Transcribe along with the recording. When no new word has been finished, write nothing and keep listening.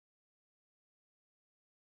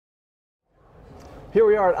Here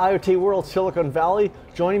we are at IoT World Silicon Valley.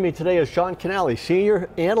 Joining me today is Canali, Senior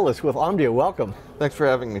Analyst with Omdia. Welcome. Thanks for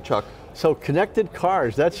having me, Chuck. So connected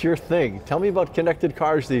cars, that's your thing. Tell me about connected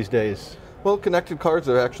cars these days. Well, connected cars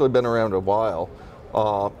have actually been around a while.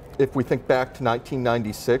 If we think back to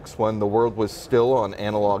 1996, when the world was still on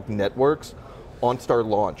analog networks, OnStar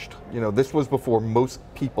launched. This was before most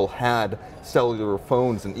people had cellular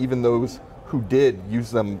phones, and even those who did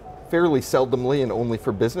use them fairly seldomly and only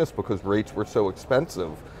for business because rates were so expensive.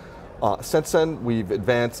 Since then, we've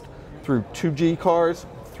advanced through 2G cars,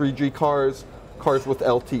 3G cars, cars with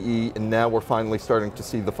LTE, and now we're finally starting to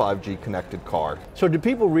see the 5G connected car. So do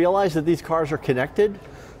people realize that these cars are connected?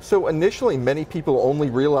 So initially, many people only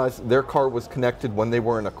realized their car was connected when they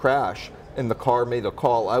were in a crash, and the car made a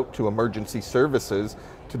call out to emergency services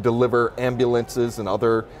to deliver ambulances and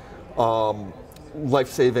other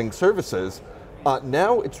life-saving services.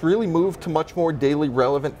 Now it's really moved to much more daily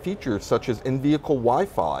relevant features such as in-vehicle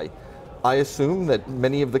Wi-Fi. I assume that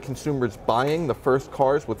many of the consumers buying the first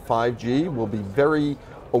cars with 5G will be very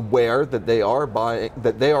aware that they are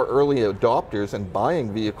early adopters and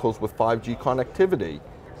buying vehicles with 5G connectivity.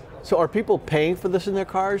 So are people paying for this in their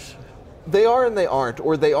cars? They are and they aren't,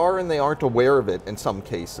 or they are and they aren't aware of it in some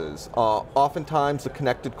cases. Oftentimes a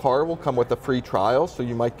connected car will come with a free trial, so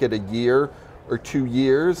you might get a year or 2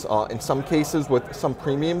 years. In some cases with some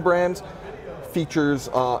premium brands, features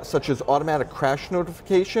such as automatic crash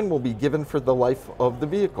notification will be given for the life of the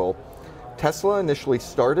vehicle. Tesla initially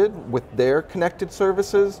started with their connected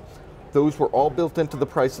services. Those were all built into the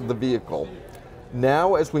price of the vehicle.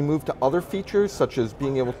 Now, as we move to other features, such as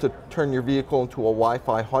being able to turn your vehicle into a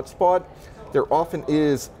Wi-Fi hotspot, there often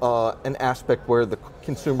is an aspect where the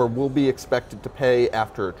consumer will be expected to pay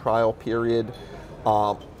after a trial period.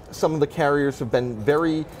 Some of the carriers have been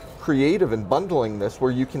very creative in bundling this,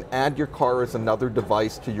 where you can add your car as another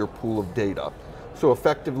device to your pool of data. So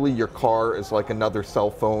effectively, your car is like another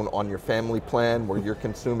cell phone on your family plan, where you're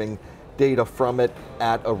consuming data from it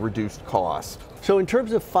at a reduced cost. So in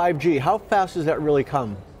terms of 5G, how fast does that really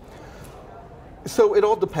come? So it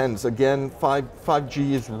all depends. Again,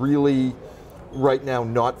 5G is really right now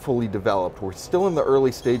not fully developed. We're still in the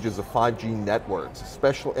early stages of 5G networks,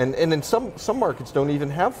 especially, and in some markets don't even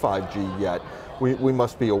have 5G yet. We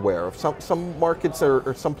must be aware of. Some markets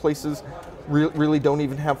or some places really don't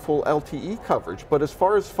even have full LTE coverage. But as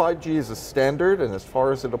far as 5G as a standard and as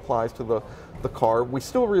far as it applies to the car, we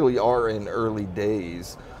still really are in early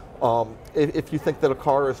days. If you think that a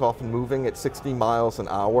car is often moving at 60 miles an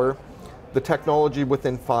hour, the technology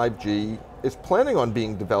within 5G is planning on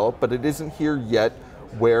being developed, but it isn't here yet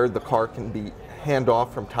where the car can be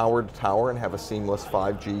handoff from tower to tower and have a seamless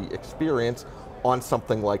 5G experience on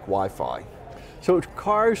something like Wi-Fi. So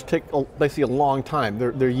cars take basically a long time.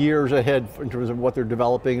 They're years ahead in terms of what they're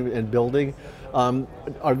developing and building.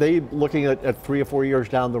 Are they looking at 3 or 4 years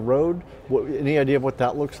down the road? Any idea of what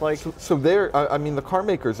that looks like? So I mean, the car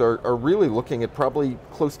makers are really looking at probably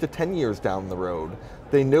close to 10 years down the road.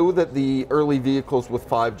 They know that the early vehicles with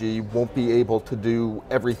 5G won't be able to do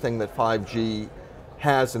everything that 5G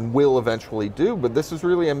has and will eventually do, but this is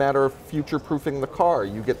really a matter of future-proofing the car.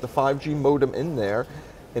 You get the 5G modem in there,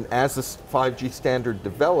 and as this 5G standard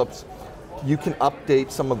develops, you can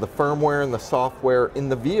update some of the firmware and the software in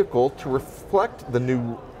the vehicle to reflect the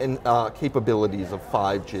new capabilities of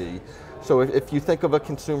 5G. So if you think of a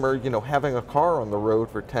consumer, having a car on the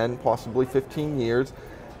road for 10, possibly 15 years,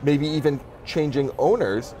 maybe even changing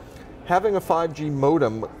owners, having a 5G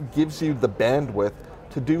modem gives you the bandwidth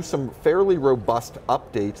to do some fairly robust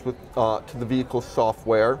updates to the vehicle's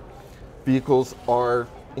software. Vehicles are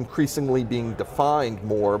increasingly being defined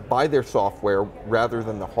more by their software rather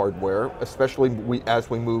than the hardware, especially as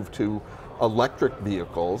we move to electric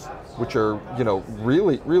vehicles, which are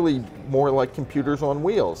really more like computers on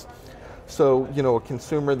wheels. So a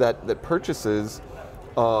consumer that purchases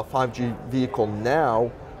a 5G vehicle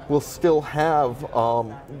now will still have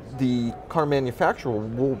the car manufacturer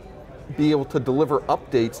will be able to deliver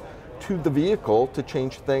updates to the vehicle to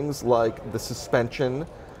change things like the suspension,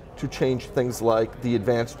 to change things like the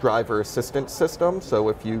advanced driver assistance system. So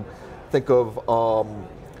if you think of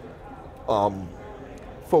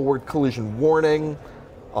forward collision warning,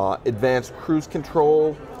 advanced cruise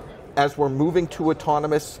control, as we're moving to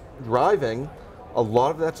autonomous driving, a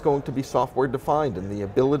lot of that's going to be software defined, and the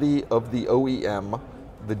ability of the OEM,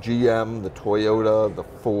 the GM, the Toyota, the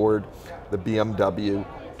Ford, the BMW,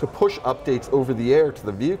 to push updates over the air to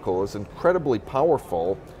the vehicle is incredibly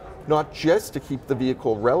powerful, not just to keep the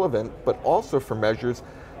vehicle relevant, but also for measures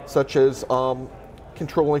such as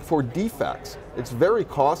controlling for defects. It's very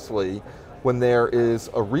costly when there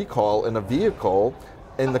is a recall in a vehicle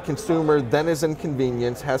and the consumer then is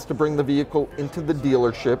inconvenienced, has to bring the vehicle into the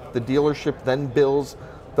dealership then bills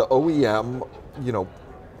the OEM,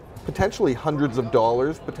 potentially hundreds of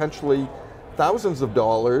dollars, potentially thousands of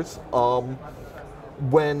dollars,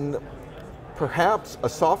 when perhaps a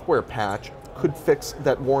software patch could fix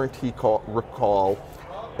that warranty recall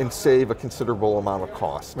and save a considerable amount of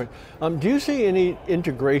cost. Right. Do you see any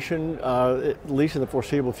integration, at least in the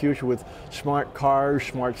foreseeable future, with smart cars,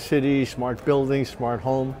 smart cities, smart buildings, smart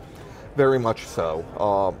home? Very much so.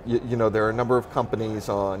 There are a number of companies,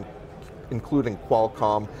 including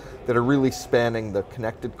Qualcomm, that are really spanning the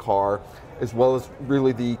connected car, as well as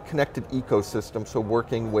really the connected ecosystem, so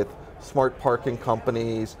working with smart parking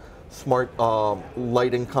companies, smart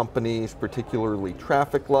lighting companies, particularly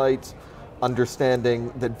traffic lights,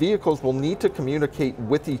 understanding that vehicles will need to communicate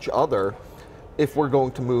with each other if we're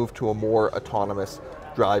going to move to a more autonomous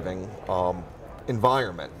driving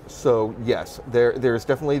environment. So yes, there's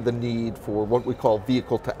definitely the need for what we call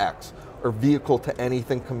vehicle to X, or vehicle to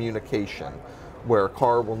anything communication, where a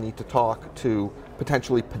car will need to talk to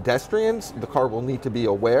potentially pedestrians, the car will need to be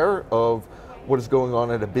aware of what is going on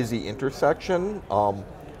at a busy intersection.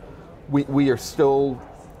 We are still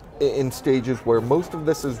in stages where most of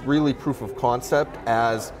this is really proof of concept,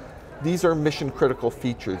 as these are mission critical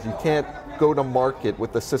features. You can't go to market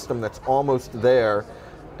with a system that's almost there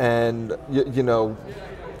and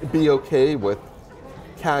be okay with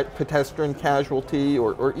pedestrian casualty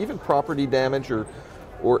or even property damage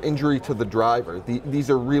or injury to the driver.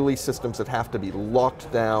 These are really systems that have to be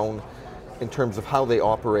locked down in terms of how they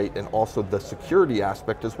operate, and also the security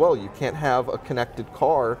aspect as well. You can't have a connected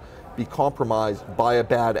car be compromised by a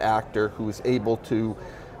bad actor who is able to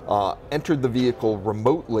enter the vehicle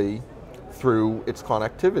remotely through its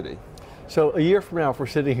connectivity. So a year from now, if we're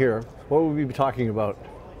sitting here, what would we be talking about?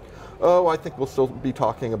 Oh, I think we'll still be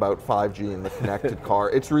talking about 5G and the connected car.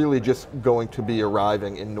 It's really just going to be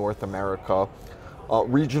arriving in North America.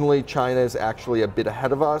 Regionally, China is actually a bit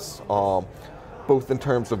ahead of us, both in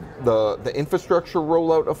terms of the infrastructure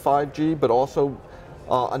rollout of 5G, but also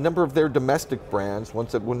a number of their domestic brands,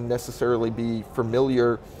 ones that wouldn't necessarily be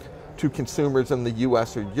familiar to consumers in the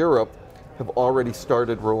US or Europe, have already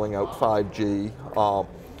started rolling out 5G.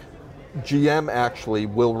 GM actually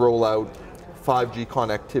will roll out 5G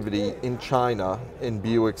connectivity in China in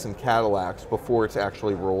Buicks and Cadillacs before it's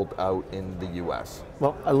actually rolled out in the US.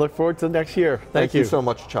 Well, I look forward to next year. Thank you. Thank you so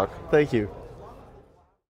much, Chuck. Thank you.